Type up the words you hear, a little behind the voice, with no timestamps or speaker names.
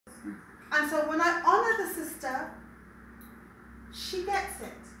And so when I honor the sister, she gets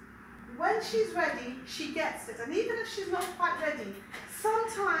it. When she's ready, she gets it. And even if she's not quite ready,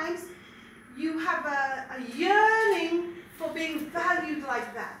 sometimes you have a yearning for being valued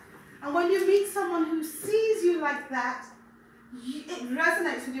like that. And when you meet someone who sees you like that, it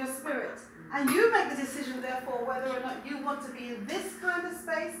resonates with your spirit. And you make the decision, therefore, whether or not you want to be in this kind of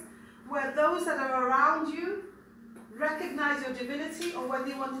space where those that are around you recognize your divinity, or whether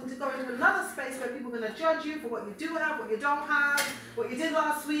you want to go into another space where people are going to judge you for what you do have, what you don't have, what you did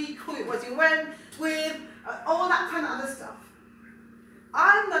last week, who it was you went with, all that kind of other stuff.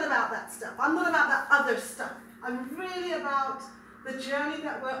 I'm not about that stuff. I'm not about that other stuff. I'm really about the journey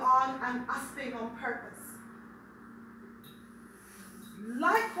that we're on and us being on purpose.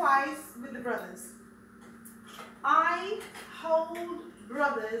 Likewise with the brothers. I hold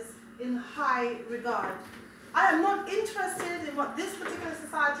brothers in high regard. I am not interested in what this particular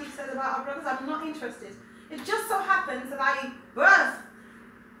society says about our brothers. I'm not interested. It just so happens that I birthed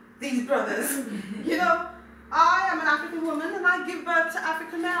these brothers. You know, I am an African woman and I give birth to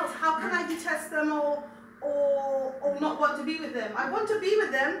African males. How can I detest them or not want to be with them? I want to be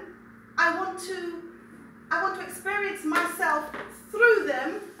with them. I want to experience myself through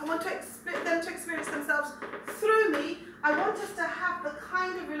them. I want them to experience themselves through me. I want us to have the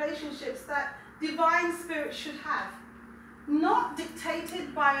kind of relationships that divine spirit should have. Not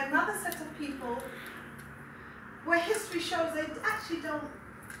dictated by another set of people where history shows they actually don't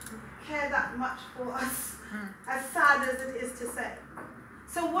care that much for us, as sad as it is to say.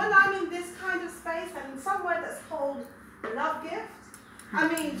 So when I'm in this kind of space and somewhere that's called love gift, I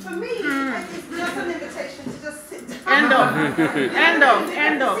mean, for me, it's just an invitation to just sit down. End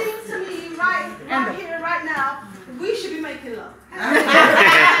of. It seems to me, right here, right now, we should be making love.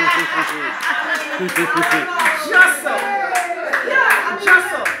 Just so. Yeah, just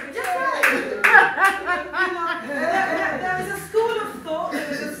so. There is a school of thought, there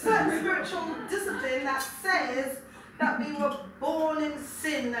is a certain spiritual discipline that says that we were born in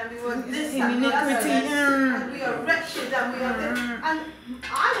sin and we were this and that and we are wretched and we are this. And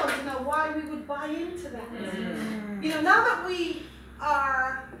I want to know why we would buy into that. You know, now that we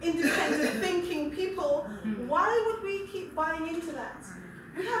are independent thinking people, why would we keep buying into that?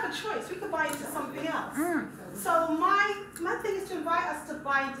 We have a choice. We could buy into something else. So my thing is to invite us to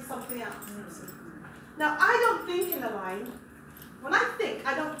buy into something else. Now, I don't think in a line. When I think,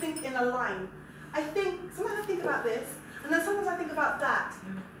 I don't think in a line. I think, sometimes I think about this, and then sometimes I think about that.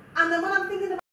 And then when I'm thinking about